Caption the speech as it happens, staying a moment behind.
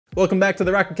Welcome back to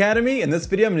the Rock Academy. In this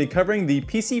video, I'm going to be covering the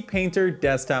PCPainter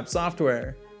desktop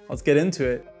software. Let's get into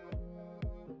it.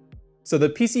 So the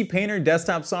PCPainter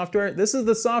desktop software, this is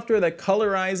the software that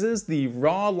colorizes the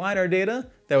raw LiDAR data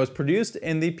that was produced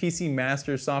in the PC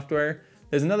Master software.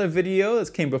 There's another video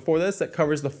that came before this that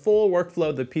covers the full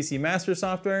workflow of the PC Master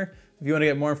software. If you want to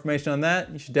get more information on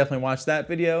that, you should definitely watch that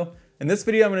video. In this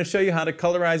video, I'm going to show you how to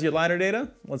colorize your LiDAR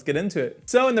data. Let's get into it.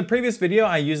 So in the previous video,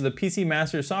 I used the PC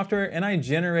Master software and I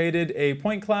generated a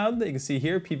point cloud that you can see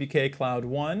here, PPK Cloud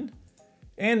 1.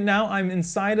 And now I'm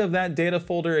inside of that data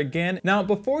folder again. Now,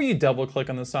 before you double click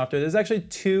on the software, there's actually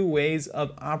two ways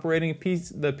of operating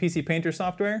the PCPainter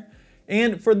software.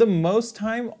 And for the most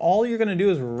time, all you're going to do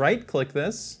is right click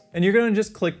this and you're going to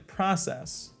just click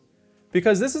process.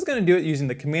 Because this is going to do it using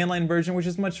the command line version, which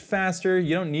is much faster.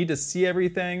 You don't need to see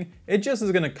everything. It just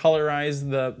is going to colorize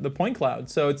the point cloud.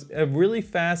 So it's a really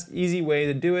fast, easy way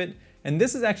to do it. And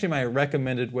this is actually my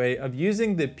recommended way of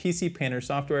using the PCPainter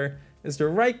software, is to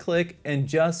right click and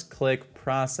just click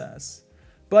process.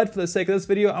 But for the sake of this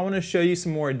video, I want to show you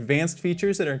some more advanced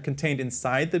features that are contained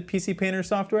inside the PCPainter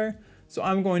software. So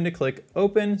I'm going to click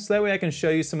open, so that way I can show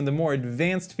you some of the more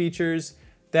advanced features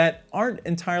that aren't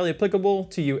entirely applicable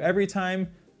to you every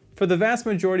time. For the vast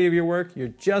majority of your work, you're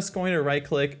just going to right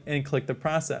click and click the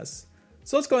process.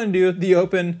 So let's go ahead and do the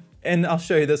open, and I'll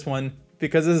show you this one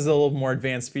because this is a little more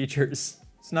advanced features.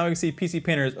 So now we can see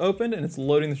PCPainter is opened and it's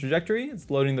loading the trajectory. It's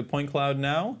loading the point cloud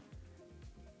now.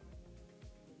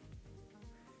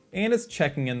 And it's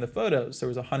checking in the photos. So there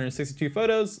was 162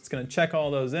 photos. It's going to check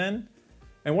all those in.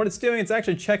 And what it's doing, it's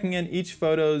actually checking in each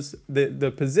photo's,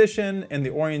 the position and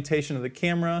the orientation of the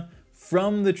camera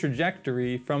from the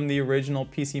trajectory from the original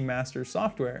PC Master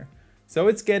software. So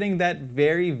it's getting that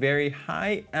very, very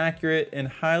high accurate and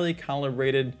highly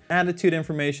calibrated attitude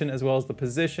information as well as the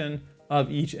position of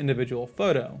each individual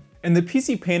photo. And the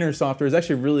PCPainter software is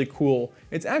actually really cool.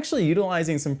 It's actually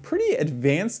utilizing some pretty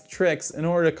advanced tricks in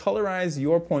order to colorize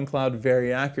your point cloud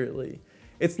very accurately.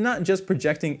 It's not just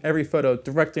projecting every photo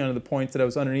directly onto the point that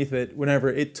was underneath it whenever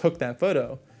it took that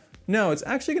photo. No, it's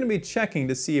actually going to be checking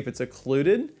to see if it's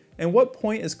occluded and what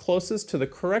point is closest to the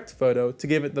correct photo to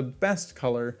give it the best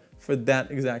color for that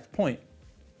exact point.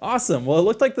 Awesome, well it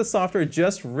looked like the software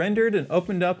just rendered and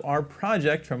opened up our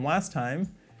project from last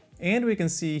time. And we can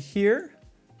see here,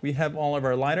 we have all of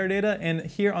our LiDAR data, and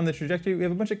here on the trajectory, we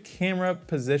have a bunch of camera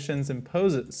positions and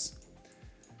poses.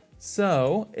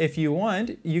 So if you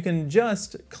want, you can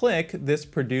just click this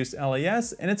produce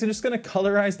LAS and it's just going to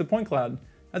colorize the point cloud.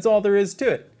 That's all there is to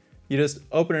it. You just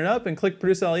open it up and click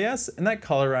produce LAS and that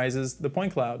colorizes the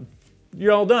point cloud.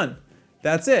 You're all done.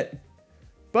 That's it.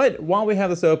 But while we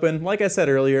have this open, like I said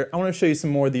earlier, I want to show you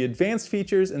some more of the advanced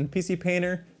features in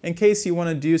PCPainter in case you want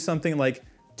to do something like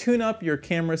tune up your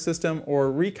camera system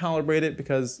or recalibrate it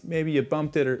because maybe you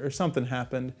bumped it or something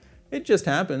happened. It just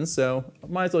happens, so I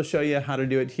might as well show you how to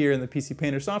do it here in the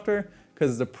PCPainter software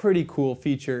because it's a pretty cool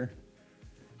feature.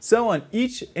 So on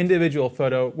each individual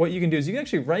photo, what you can do is you can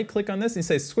actually right click on this and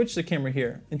say switch the camera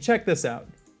here and check this out.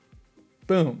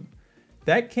 Boom.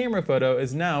 That camera photo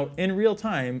is now in real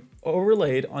time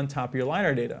overlaid on top of your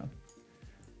LiDAR data.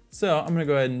 So I'm going to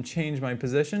go ahead and change my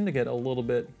position to get a little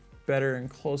bit better and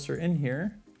closer in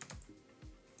here.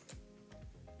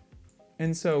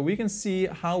 And so we can see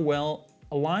how well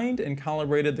aligned and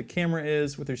calibrated the camera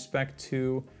is with respect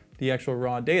to the actual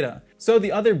raw data. So the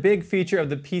other big feature of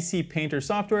the PCPainter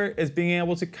software is being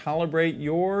able to calibrate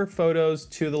your photos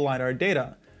to the LiDAR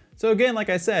data. So again, like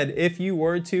I said, if you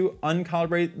were to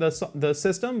uncalibrate the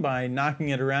system by knocking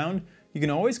it around, you can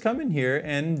always come in here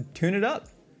and tune it up.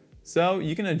 So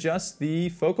you can adjust the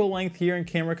focal length here in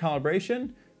camera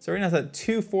calibration. So right now it's at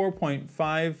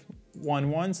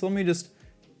 24.511. So let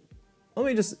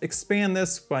me just expand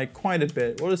this by quite a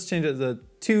bit. We'll just change it to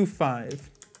 2.5.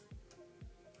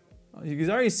 You can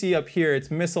already see up here it's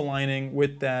misaligning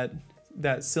with that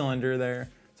cylinder there.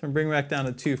 So I'm bringing it back down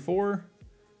to 2.4,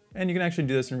 and you can actually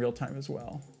do this in real time as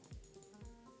well.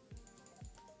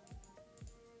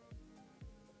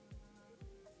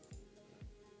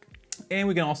 And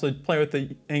we can also play with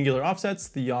the angular offsets,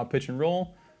 the yaw, pitch, and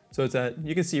roll. So it's at,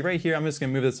 you can see right here, I'm just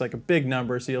gonna move this like a big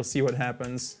number so you'll see what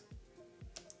happens.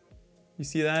 You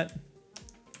see that?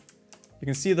 You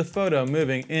can see the photo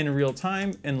moving in real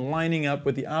time and lining up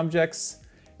with the objects.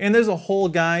 And there's a whole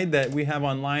guide that we have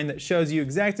online that shows you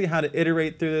exactly how to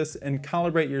iterate through this and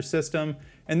calibrate your system.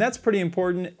 And that's pretty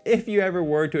important. If you ever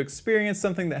were to experience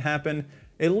something that happened,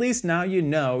 at least now you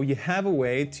know you have a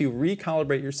way to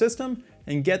recalibrate your system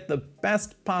and get the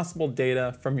best possible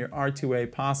data from your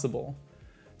R2A possible.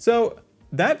 So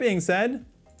that being said,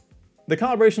 the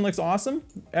calibration looks awesome.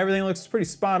 Everything looks pretty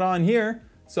spot on here.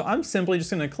 So I'm simply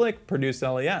just gonna click Produce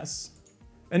LES.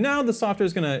 And now the software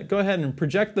is gonna go ahead and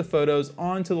project the photos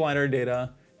onto the LiDAR data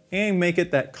and make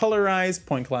it that colorized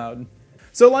point cloud.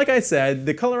 So like I said,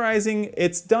 the colorizing,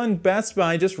 it's done best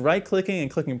by just right-clicking and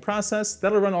clicking process.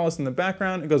 That'll run all this in the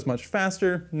background. It goes much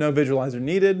faster, no visualizer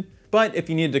needed. But if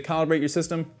you needed to calibrate your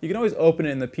system, you can always open it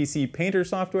in the PCPainter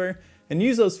software and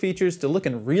use those features to look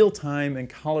in real time and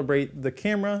calibrate the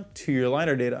camera to your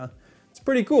LiDAR data. It's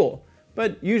pretty cool,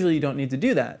 but usually you don't need to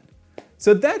do that.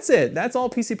 So that's it. That's all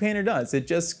PCPainter does. It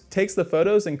just takes the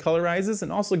photos and colorizes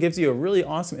and also gives you a really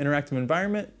awesome interactive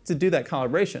environment to do that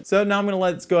calibration. So now I'm gonna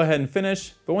let it go ahead and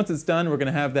finish, but once it's done, we're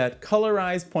gonna have that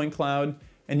colorized point cloud,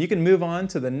 and you can move on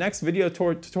to the next video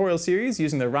tutorial series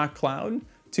using the Rock Cloud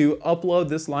to upload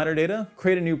this LiDAR data,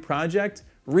 create a new project,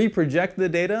 reproject the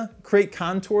data, create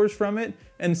contours from it,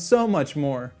 and so much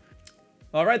more.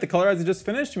 All right, the Colorizing just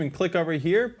finished. We can click over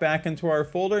here, back into our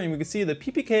folder, and we can see the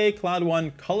PPK Cloud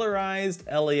 1 Colorized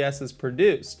LES is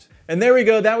produced. And there we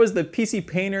go, that was the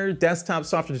PCPainter desktop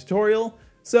software tutorial.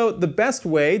 So the best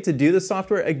way to do the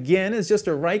software, again, is just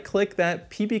to right-click that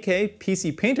PPK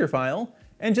PCPainter file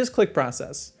and just click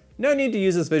Process. No need to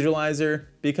use this visualizer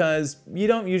because you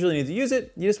don't usually need to use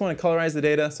it. You just want to colorize the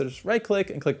data, so just right-click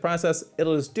and click Process.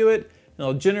 It'll just do it, and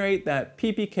it'll generate that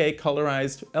PPK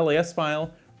Colorized LES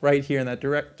file right here in that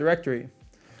directory.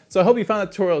 So I hope you found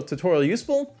that tutorial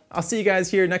useful. I'll see you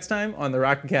guys here next time on the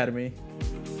Rock Academy.